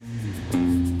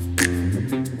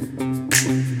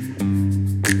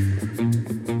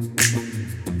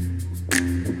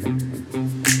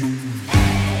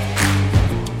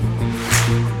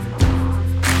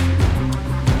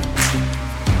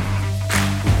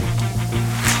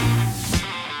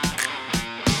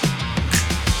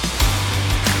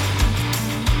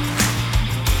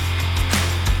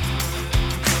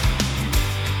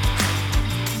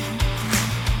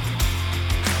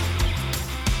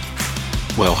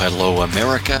hello,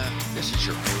 America. This is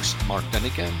your host, Mark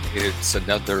Dunagan. It's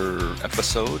another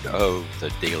episode of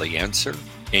the Daily Answer,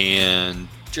 and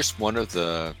just one of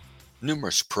the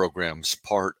numerous programs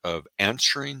part of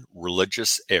Answering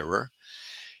Religious Error.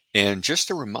 And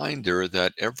just a reminder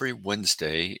that every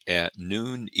Wednesday at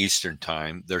noon Eastern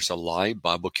Time, there's a live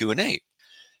Bible Q&A.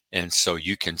 And so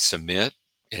you can submit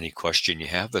any question you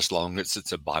have as long as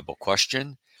it's a Bible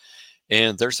question.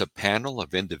 And there's a panel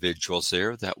of individuals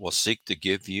there that will seek to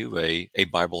give you a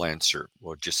Bible answer.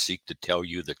 We'll just seek to tell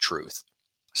you the truth.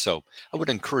 So I would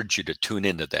encourage you to tune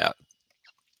into that.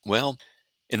 Well,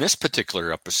 in this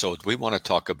particular episode, we want to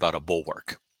talk about a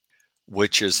bulwark,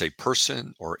 which is a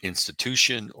person or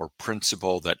institution or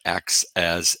principle that acts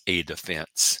as a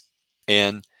defense.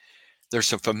 And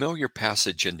there's a familiar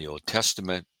passage in the Old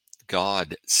Testament.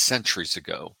 God, centuries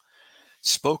ago,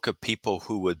 spoke of people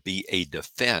who would be a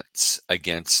defense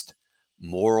against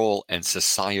moral and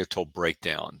societal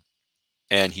breakdown.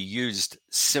 And he used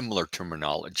similar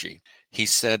terminology. He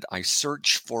said, I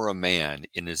search for a man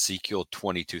in Ezekiel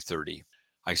 22:30.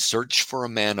 I search for a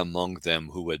man among them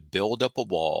who would build up a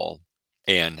wall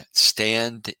and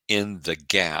stand in the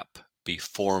gap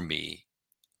before me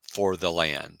for the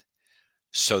land,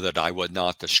 so that I would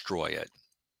not destroy it.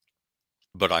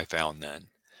 But I found none.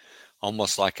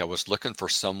 Almost like I was looking for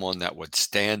someone that would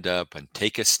stand up and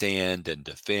take a stand and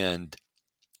defend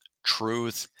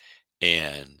truth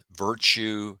and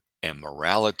virtue and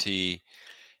morality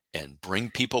and bring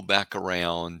people back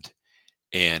around.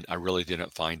 And I really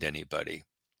didn't find anybody.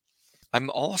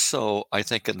 I'm also, I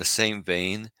think, in the same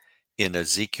vein in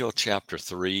Ezekiel chapter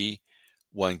 3,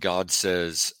 when God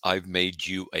says, I've made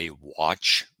you a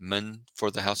watchman for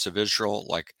the house of Israel,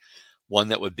 like one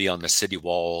that would be on the city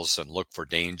walls and look for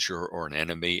danger or an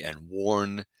enemy and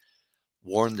warn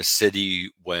the city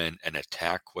when an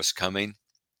attack was coming.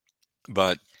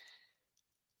 But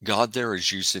God there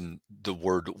is using the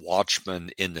word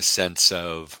watchman in the sense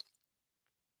of,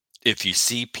 if you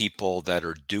see people that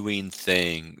are doing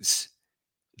things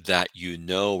that you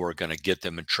know are going to get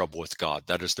them in trouble with God,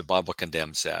 that is, the Bible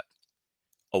condemns that.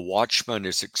 A watchman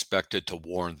is expected to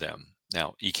warn them.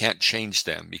 Now, you can't change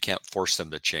them. You can't force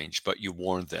them to change, but you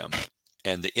warn them.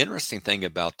 And the interesting thing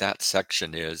about that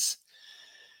section is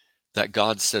that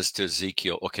God says to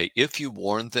Ezekiel, okay, if you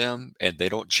warn them and they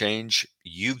don't change,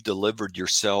 you've delivered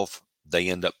yourself, they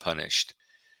end up punished.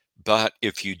 But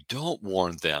if you don't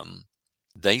warn them,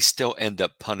 they still end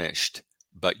up punished,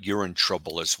 but you're in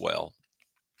trouble as well.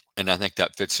 And I think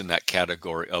that fits in that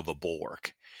category of a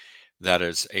bulwark. That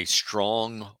is a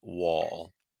strong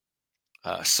wall,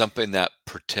 something that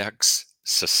protects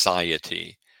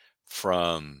society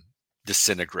from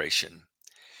disintegration.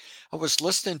 I was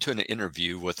listening to an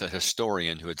interview with a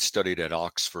historian who had studied at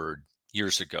Oxford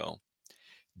years ago,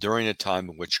 during a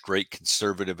time in which great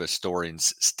conservative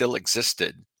historians still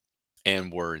existed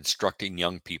and were instructing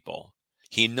young people.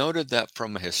 He noted that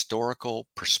from a historical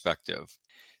perspective,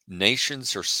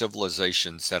 nations or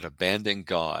civilizations that abandoned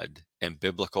God and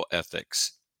biblical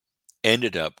ethics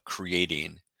ended up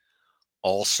creating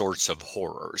all sorts of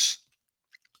horrors.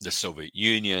 The Soviet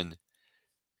Union,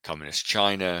 Communist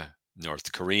China,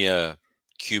 North Korea,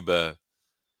 Cuba,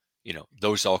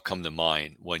 those all come to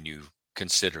mind when you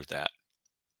consider that.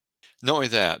 Not only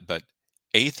that, but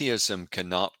atheism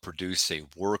cannot produce a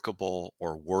workable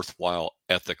or worthwhile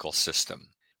ethical system,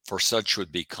 for such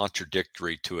would be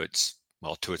contradictory to its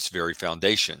very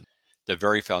foundation. The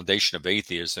very foundation of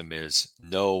atheism is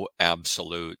no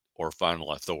absolute or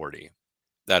final authority.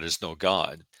 That is no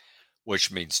God,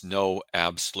 which means no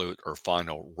absolute or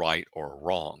final right or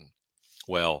wrong.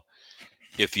 Well,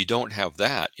 if you don't have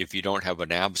that, if you don't have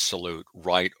an absolute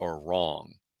right or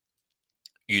wrong,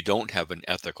 you don't have an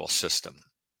ethical system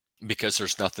because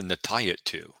there's nothing to tie it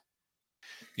to.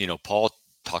 Paul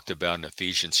talked about in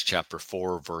Ephesians chapter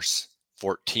 4, verse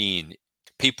 14,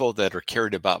 people that are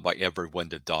carried about by every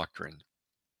wind of doctrine.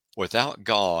 Without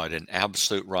God and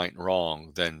absolute right and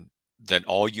wrong, then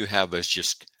all you have is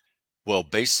just,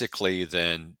 basically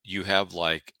then you have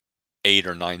like 8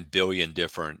 or 9 billion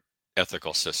different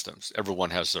ethical systems. Everyone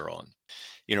has their own.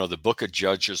 The book of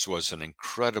Judges was an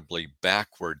incredibly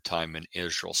backward time in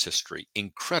Israel's history,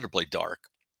 incredibly dark.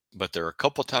 But there are a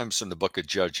couple times in the book of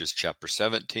Judges, chapter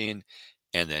 17,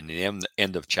 and then the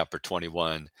end of chapter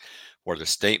 21, where the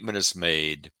statement is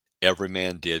made, every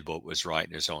man did what was right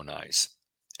in his own eyes.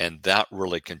 And that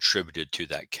really contributed to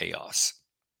that chaos.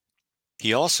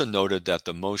 He also noted that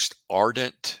the most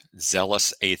ardent,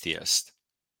 zealous atheists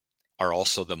are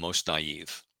also the most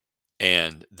naive.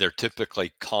 And they're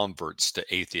typically converts to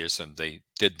atheism. They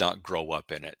did not grow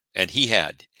up in it. And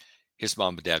his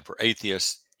mom and dad were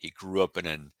atheists. He grew up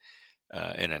in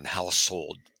in a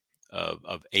household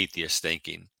of atheist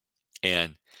thinking.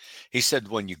 And he said,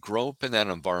 when you grow up in that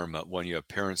environment, when you have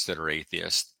parents that are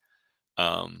atheists,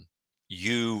 um,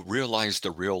 you realize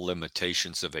the real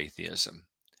limitations of atheism.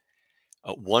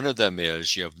 One of them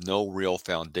is you have no real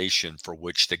foundation for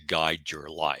which to guide your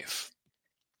life.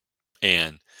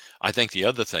 And I think the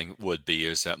other thing would be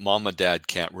is that mom and dad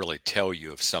can't really tell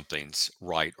you if something's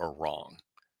right or wrong.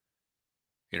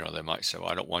 They might say, well,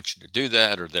 I don't want you to do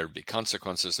that, or there'd be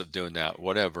consequences of doing that,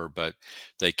 whatever, but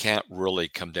they can't really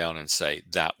come down and say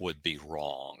that would be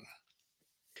wrong.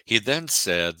 He then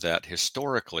said that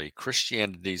historically,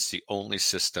 Christianity is the only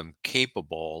system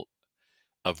capable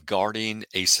of guarding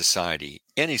a society,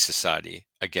 any society,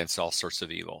 against all sorts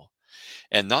of evil.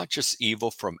 And not just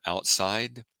evil from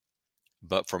outside,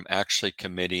 but from actually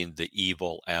committing the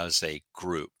evil as a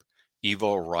group,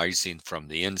 evil rising from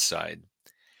the inside.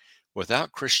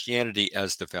 Without Christianity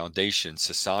as the foundation,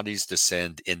 societies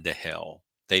descend into hell.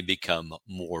 They become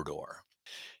Mordor.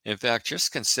 In fact,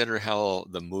 just consider how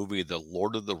the movie The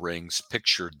Lord of the Rings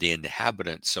pictured the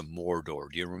inhabitants of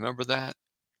Mordor. Do you remember that?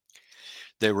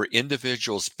 They were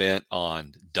individuals bent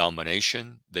on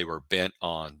domination. They were bent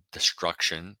on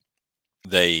destruction.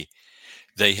 They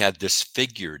they had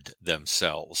disfigured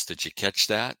themselves. Did you catch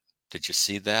that? Did you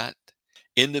see that?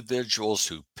 Individuals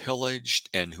who pillaged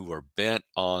and who were bent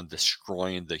on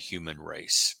destroying the human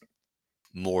race.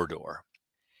 Mordor.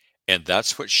 And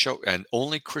that's what show and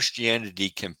only Christianity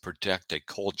can protect a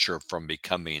culture from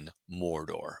becoming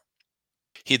Mordor.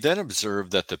 He then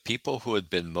observed that the people who had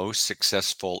been most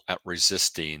successful at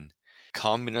resisting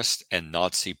communist and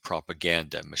Nazi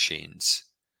propaganda machines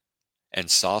and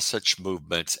saw such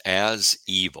movements as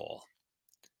evil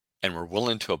and were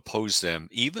willing to oppose them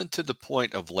even to the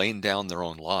point of laying down their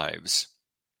own lives,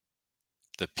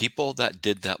 the people that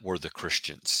did that were the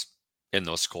Christians in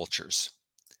those cultures.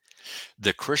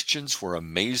 The Christians were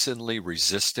amazingly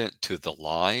resistant to the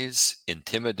lies,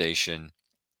 intimidation,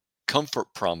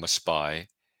 comfort promised by,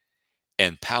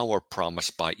 and power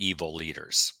promised by evil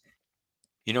leaders.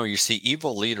 You see,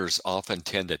 evil leaders often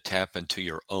tend to tap into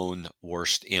your own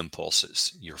worst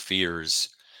impulses, your fears,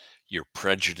 your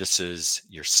prejudices,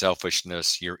 your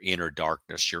selfishness, your inner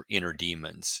darkness, your inner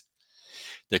demons.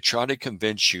 They try to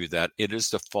convince you that it is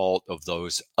the fault of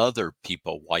those other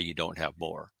people why you don't have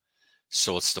more.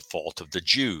 So it's the fault of the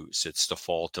Jews. It's the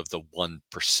fault of the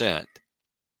 1%.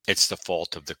 It's the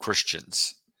fault of the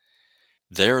Christians.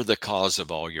 They're the cause of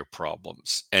all your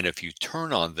problems. And if you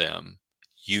turn on them,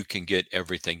 you can get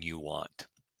everything you want.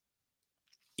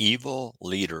 Evil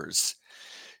leaders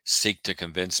seek to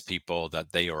convince people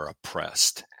that they are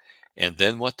oppressed. And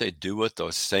then what they do with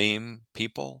those same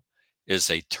people is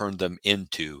they turn them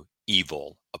into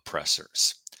evil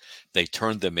oppressors. They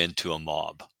turn them into a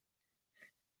mob.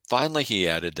 Finally, he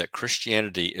added that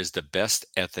Christianity is the best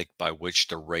ethic by which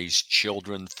to raise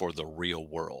children for the real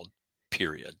world,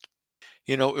 period.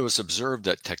 It was observed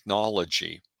that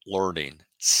technology, learning,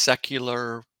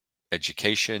 secular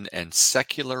education, and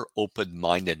secular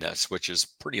open-mindedness, which is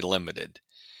pretty limited,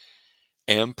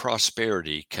 and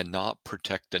prosperity cannot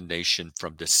protect a nation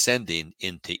from descending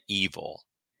into evil,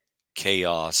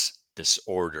 chaos,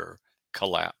 disorder,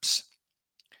 collapse.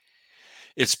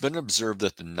 It's been observed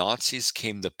that the Nazis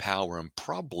came to power in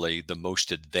probably the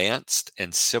most advanced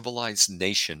and civilized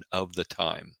nation of the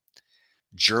time.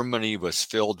 Germany was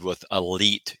filled with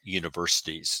elite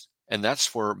universities, and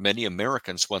that's where many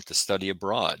Americans went to study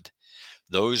abroad.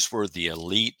 Those were the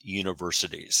elite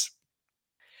universities.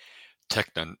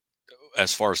 Techno-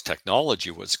 as far as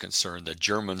technology was concerned, the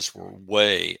Germans were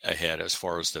way ahead as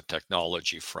far as the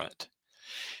technology front.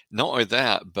 Not only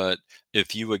that, but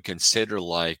if you would consider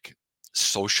like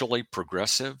socially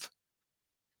progressive,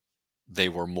 they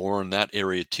were more in that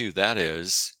area too. That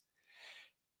is,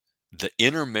 the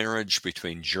intermarriage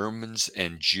between Germans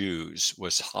and Jews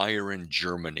was higher in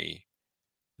Germany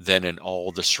than in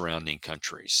all the surrounding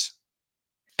countries.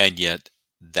 And yet,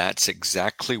 that's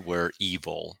exactly where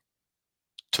evil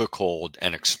took hold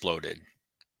and exploded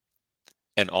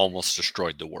and almost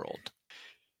destroyed the world.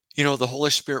 The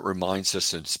Holy Spirit reminds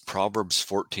us in Proverbs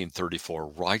 14:34,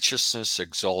 righteousness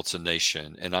exalts a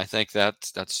nation. And I think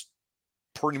that's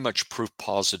pretty much proof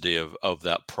positive of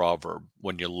that proverb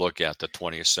when you look at the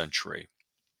 20th century.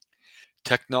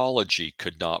 Technology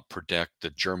could not protect the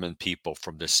German people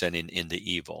from descending into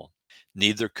evil.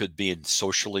 Neither could being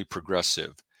socially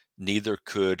progressive. Neither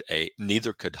could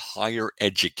higher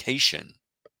education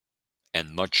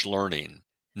and much learning.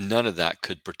 None of that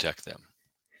could protect them.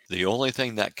 The only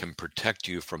thing that can protect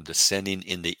you from descending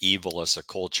into evil as a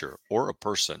culture or a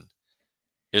person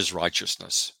is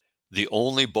righteousness. The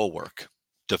only bulwark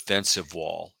defensive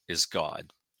wall is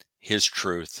God, His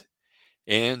truth,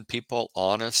 and people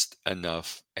honest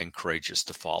enough and courageous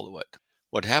to follow it.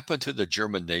 What happened to the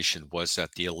German nation was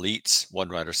that the elites, one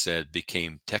writer said,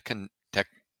 became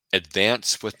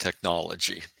advanced with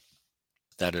technology.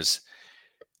 That is,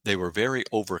 they were very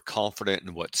overconfident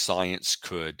in what science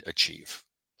could achieve,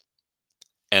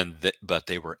 but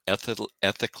they were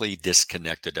ethically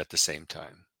disconnected at the same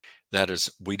time. That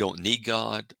is, we don't need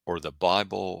God or the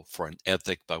Bible for an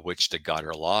ethic by which to guide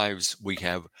our lives. We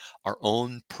have our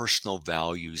own personal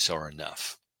values are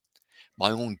enough.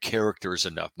 My own character is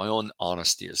enough. My own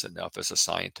honesty is enough as a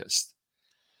scientist.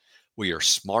 We are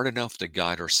smart enough to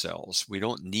guide ourselves. We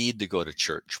don't need to go to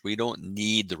church. We don't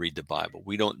need to read the Bible.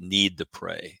 We don't need to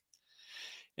pray.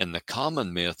 And the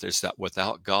common myth is that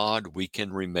without God, we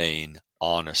can remain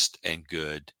honest and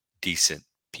good, decent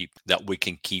people, that we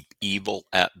can keep evil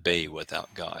at bay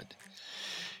without God.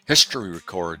 History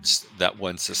records that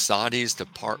when societies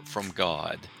depart from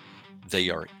God, they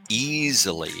are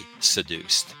easily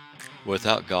seduced.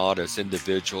 Without God as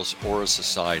individuals or a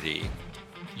society,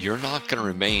 you're not going to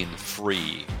remain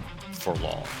free for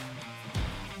long.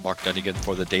 Mark Dunagan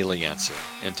for the Daily Answer.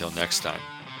 Until next time,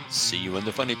 see you in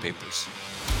the funny papers.